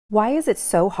Why is it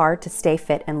so hard to stay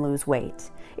fit and lose weight?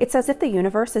 It's as if the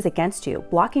universe is against you,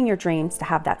 blocking your dreams to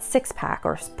have that six-pack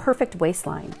or perfect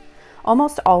waistline.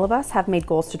 Almost all of us have made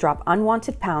goals to drop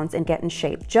unwanted pounds and get in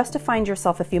shape, just to find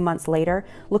yourself a few months later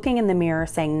looking in the mirror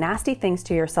saying nasty things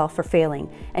to yourself for failing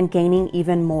and gaining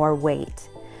even more weight.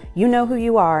 You know who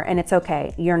you are, and it's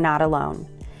okay, you're not alone.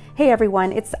 Hey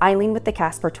everyone, it's Eileen with the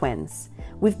Kaspar Twins.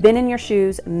 We've been in your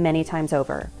shoes many times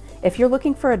over. If you're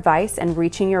looking for advice and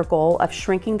reaching your goal of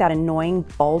shrinking that annoying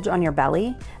bulge on your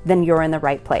belly, then you're in the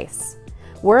right place.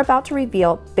 We're about to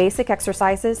reveal basic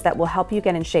exercises that will help you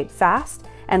get in shape fast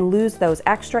and lose those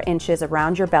extra inches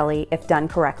around your belly if done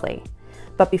correctly.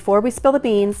 But before we spill the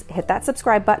beans, hit that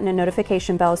subscribe button and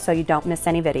notification bell so you don't miss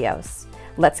any videos.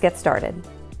 Let's get started.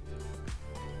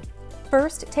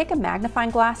 First, take a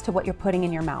magnifying glass to what you're putting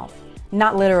in your mouth.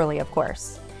 Not literally, of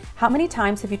course. How many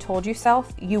times have you told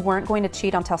yourself you weren't going to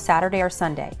cheat until Saturday or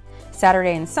Sunday?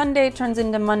 Saturday and Sunday turns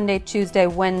into Monday, Tuesday,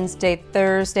 Wednesday,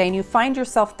 Thursday, and you find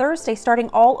yourself Thursday starting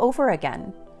all over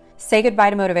again. Say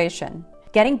goodbye to motivation.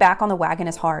 Getting back on the wagon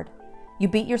is hard. You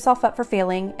beat yourself up for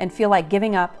failing and feel like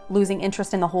giving up, losing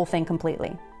interest in the whole thing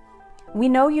completely. We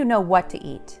know you know what to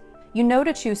eat. You know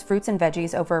to choose fruits and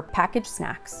veggies over packaged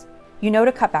snacks. You know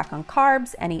to cut back on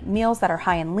carbs and eat meals that are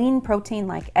high in lean protein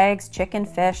like eggs, chicken,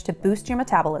 fish to boost your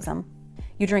metabolism.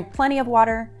 You drink plenty of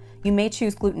water. You may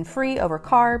choose gluten-free over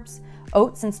carbs,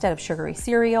 oats instead of sugary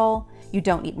cereal. You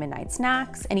don't eat midnight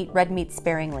snacks and eat red meat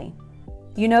sparingly.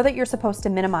 You know that you're supposed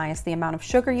to minimize the amount of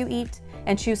sugar you eat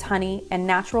and choose honey and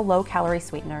natural low-calorie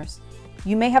sweeteners.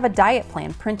 You may have a diet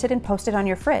plan printed and posted on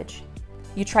your fridge.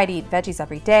 You try to eat veggies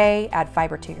every day, add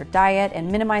fiber to your diet,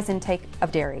 and minimize intake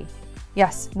of dairy.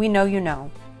 Yes, we know you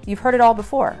know. You've heard it all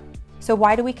before. So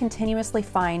why do we continuously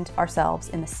find ourselves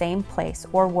in the same place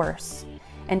or worse,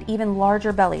 and even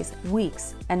larger bellies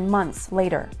weeks and months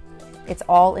later? It's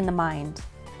all in the mind.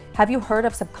 Have you heard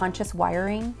of subconscious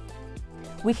wiring?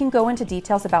 We can go into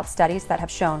details about studies that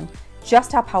have shown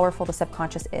just how powerful the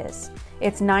subconscious is.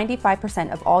 It's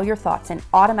 95% of all your thoughts and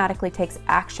automatically takes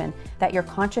action that your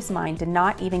conscious mind did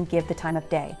not even give the time of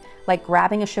day, like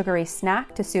grabbing a sugary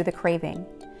snack to soothe a craving.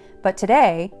 But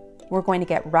today, we're going to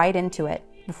get right into it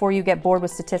before you get bored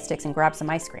with statistics and grab some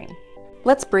ice cream.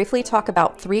 Let's briefly talk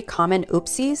about 3 common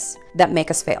oopsies that make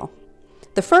us fail.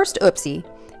 The first oopsie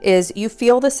is you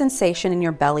feel the sensation in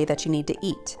your belly that you need to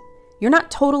eat. You're not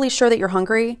totally sure that you're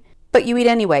hungry, but you eat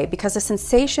anyway because the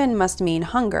sensation must mean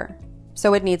hunger,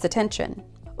 so it needs attention.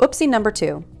 Oopsie number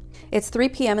 2, it's 3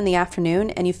 p.m. in the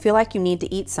afternoon and you feel like you need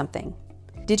to eat something.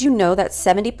 Did you know that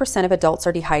 70% of adults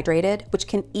are dehydrated, which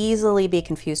can easily be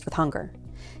confused with hunger?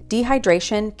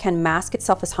 Dehydration can mask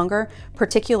itself as hunger,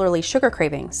 particularly sugar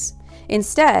cravings.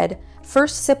 Instead,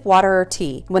 first sip water or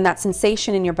tea when that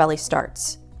sensation in your belly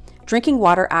starts. Drinking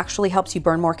water actually helps you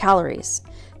burn more calories.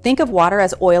 Think of water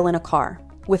as oil in a car.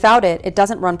 Without it, it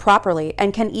doesn't run properly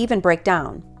and can even break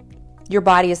down. Your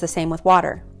body is the same with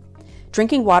water.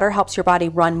 Drinking water helps your body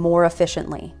run more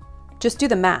efficiently. Just do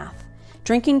the math.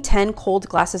 Drinking 10 cold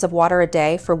glasses of water a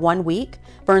day for 1 week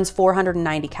burns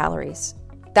 490 calories.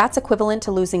 That's equivalent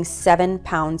to losing 7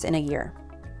 pounds in a year.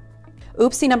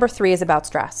 Oopsie number 3 is about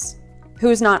stress.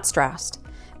 Who's not stressed?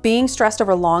 Being stressed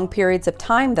over long periods of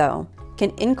time, though,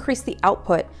 can increase the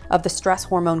output of the stress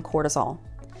hormone cortisol.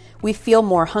 We feel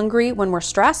more hungry when we're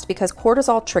stressed because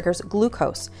cortisol triggers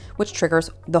glucose, which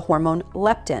triggers the hormone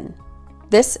leptin.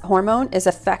 This hormone is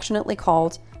affectionately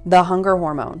called the hunger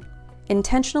hormone.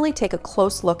 Intentionally take a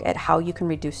close look at how you can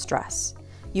reduce stress.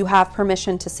 You have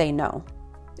permission to say no.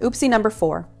 Oopsie number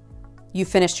 4, you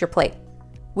finished your plate.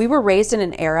 We were raised in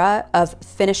an era of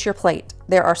finish your plate.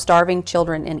 There are starving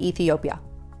children in Ethiopia.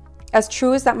 As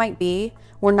true as that might be,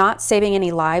 we're not saving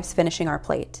any lives finishing our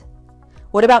plate.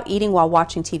 What about eating while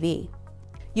watching TV?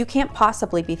 You can't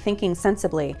possibly be thinking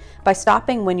sensibly by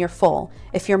stopping when you're full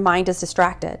if your mind is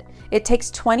distracted. It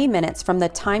takes 20 minutes from the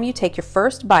time you take your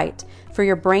first bite for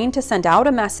your brain to send out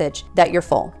a message that you're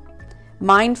full.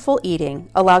 Mindful eating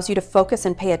allows you to focus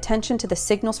and pay attention to the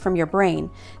signals from your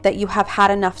brain that you have had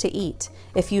enough to eat.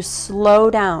 If you slow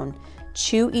down,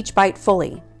 chew each bite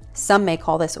fully, some may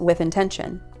call this with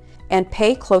intention, and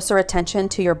pay closer attention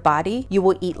to your body, you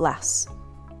will eat less.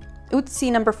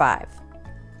 Oopsie number 5,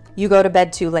 you go to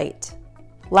bed too late.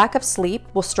 Lack of sleep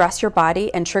will stress your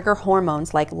body and trigger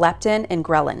hormones like leptin and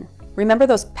ghrelin. Remember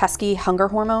those pesky hunger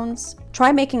hormones?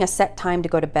 Try making a set time to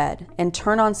go to bed and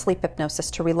turn on sleep hypnosis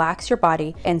to relax your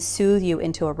body and soothe you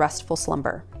into a restful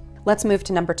slumber. Let's move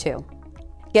to number 2.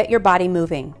 Get your body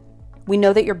moving. We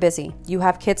know that you're busy. You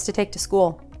have kids to take to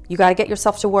school. You got to get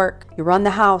yourself to work. You run the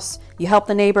house. You help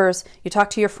the neighbors. You talk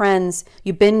to your friends.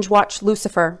 You binge watch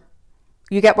Lucifer.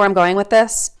 You get where I'm going with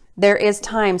this? There is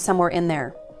time somewhere in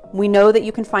there. We know that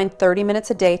you can find 30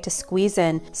 minutes a day to squeeze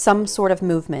in some sort of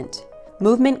movement.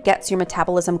 Movement gets your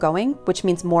metabolism going, which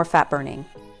means more fat burning.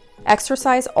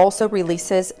 Exercise also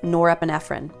releases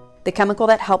norepinephrine, the chemical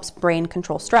that helps brain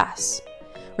control stress.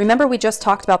 Remember, we just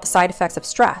talked about the side effects of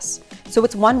stress, so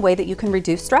it's one way that you can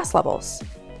reduce stress levels.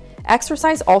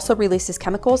 Exercise also releases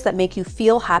chemicals that make you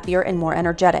feel happier and more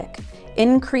energetic.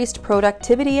 Increased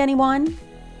productivity, anyone?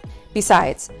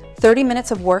 Besides, 30 minutes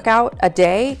of workout a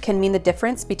day can mean the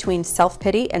difference between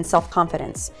self-pity and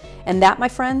self-confidence. And that, my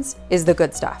friends, is the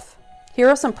good stuff. Here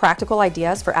are some practical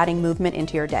ideas for adding movement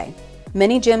into your day.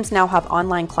 Many gyms now have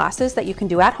online classes that you can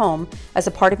do at home as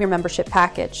a part of your membership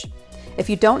package. If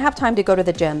you don't have time to go to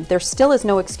the gym, there still is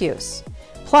no excuse.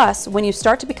 Plus, when you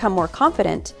start to become more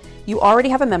confident, you already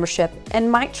have a membership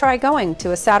and might try going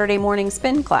to a Saturday morning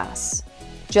spin class.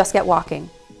 Just get walking.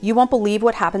 You won't believe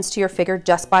what happens to your figure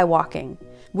just by walking.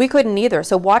 We couldn't either,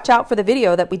 so watch out for the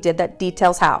video that we did that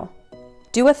details how.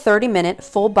 Do a 30-minute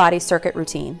full body circuit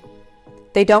routine.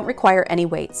 They don't require any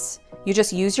weights. You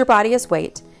just use your body as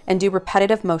weight and do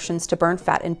repetitive motions to burn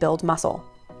fat and build muscle.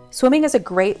 Swimming is a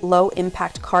great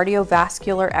low-impact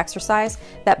cardiovascular exercise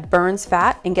that burns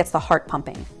fat and gets the heart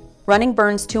pumping. Running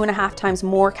burns 2.5 times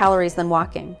more calories than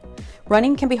walking.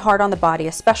 Running can be hard on the body,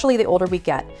 especially the older we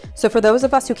get. So for those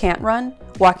of us who can't run,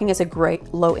 walking is a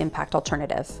great low-impact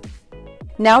alternative.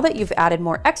 Now that you've added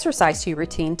more exercise to your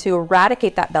routine to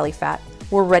eradicate that belly fat,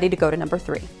 we're ready to go to number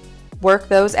 3. Work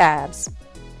those abs.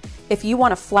 If you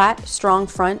want a flat, strong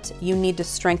front, you need to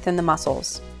strengthen the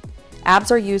muscles.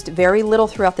 Abs are used very little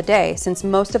throughout the day since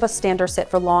most of us stand or sit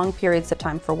for long periods of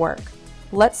time for work.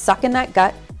 Let's suck in that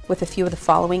gut with a few of the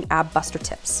following ab buster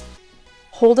tips.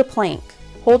 Hold a plank.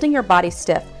 Holding your body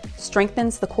stiff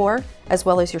strengthens the core as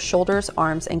well as your shoulders,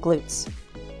 arms, and glutes.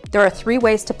 There are 3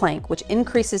 ways to plank, which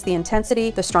increases the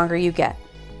intensity the stronger you get.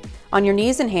 On your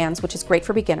knees and hands, which is great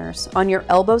for beginners, on your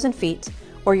elbows and feet,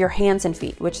 or your hands and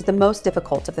feet, which is the most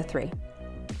difficult of the 3.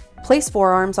 Place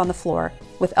forearms on the floor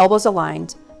with elbows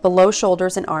aligned, below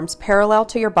shoulders and arms parallel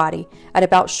to your body at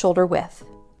about shoulder width.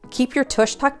 Keep your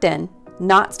tush tucked in,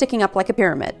 not sticking up like a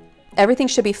pyramid. Everything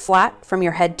should be flat from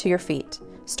your head to your feet.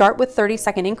 Start with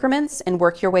 30-second increments and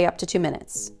work your way up to 2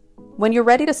 minutes. When you're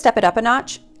ready to step it up a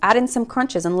notch, add in some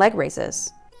crunches and leg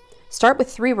raises. Start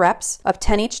with 3 reps of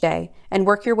 10 each day and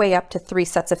work your way up to 3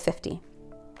 sets of 50.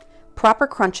 Proper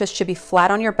crunches should be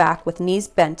flat on your back with knees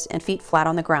bent and feet flat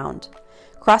on the ground.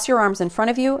 Cross your arms in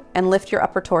front of you and lift your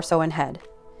upper torso and head.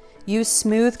 Use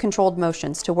smooth, controlled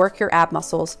motions to work your ab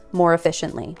muscles more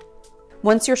efficiently.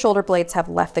 Once your shoulder blades have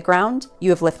left the ground, you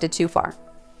have lifted too far.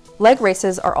 Leg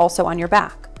raises are also on your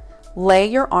back. Lay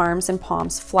your arms and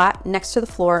palms flat next to the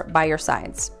floor by your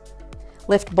sides.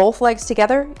 Lift both legs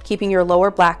together, keeping your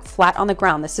lower back flat on the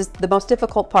ground. This is the most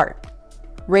difficult part.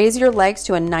 Raise your legs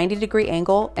to a 90-degree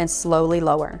angle and slowly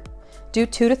lower. Do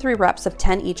 2 to 3 reps of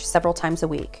 10 each several times a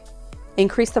week.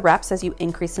 Increase the reps as you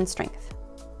increase in strength.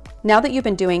 Now that you've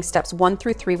been doing steps 1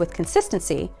 through 3 with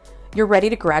consistency, you're ready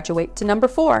to graduate to number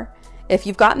 4. If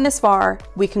you've gotten this far,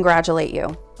 we congratulate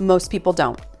you. Most people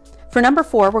don't. For number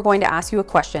 4, we're going to ask you a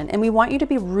question, and we want you to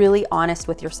be really honest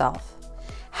with yourself.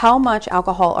 How much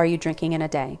alcohol are you drinking in a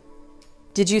day?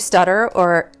 Did you stutter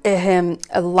or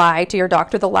lie to your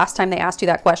doctor the last time they asked you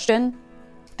that question?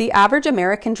 The average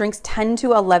American drinks 10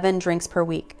 to 11 drinks per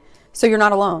week, so you're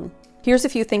not alone. Here's a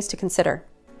few things to consider.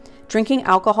 Drinking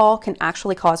alcohol can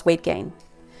actually cause weight gain.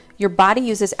 Your body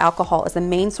uses alcohol as the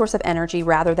main source of energy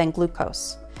rather than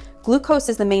glucose. Glucose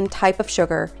is the main type of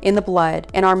sugar in the blood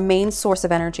and our main source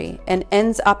of energy, and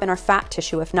ends up in our fat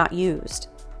tissue if not used.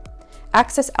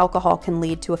 Excess alcohol can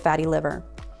lead to a fatty liver.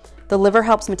 The liver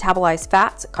helps metabolize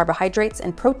fats, carbohydrates,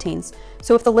 and proteins,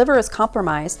 so if the liver is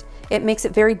compromised, it makes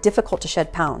it very difficult to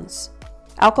shed pounds.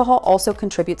 Alcohol also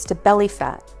contributes to belly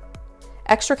fat.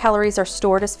 Extra calories are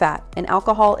stored as fat, and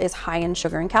alcohol is high in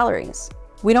sugar and calories.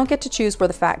 We don't get to choose where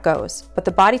the fat goes, but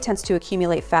the body tends to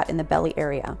accumulate fat in the belly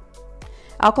area.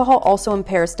 Alcohol also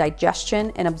impairs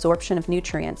digestion and absorption of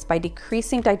nutrients by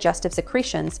decreasing digestive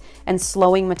secretions and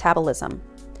slowing metabolism.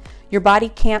 Your body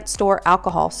can't store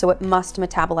alcohol, so it must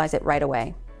metabolize it right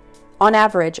away. On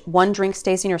average, 1 drink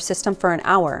stays in your system for an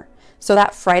hour, so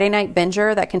that Friday night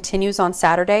binger that continues on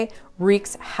Saturday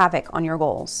wreaks havoc on your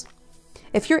goals.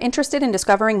 If you're interested in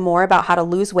discovering more about how to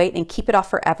lose weight and keep it off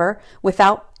forever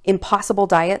without impossible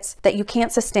diets that you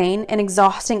can't sustain, and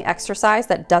exhausting exercise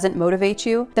that doesn't motivate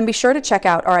you, then be sure to check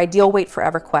out our Ideal Weight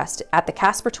Forever quest at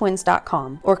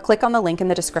thekaspartwins.com or click on the link in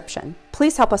the description.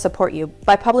 Please help us support you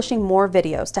by publishing more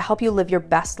videos to help you live your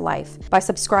best life by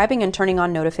subscribing and turning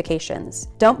on notifications.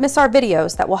 Don't miss our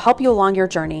videos that will help you along your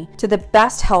journey to the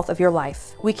best health of your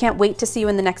life. We can't wait to see you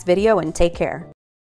in the next video, and take care.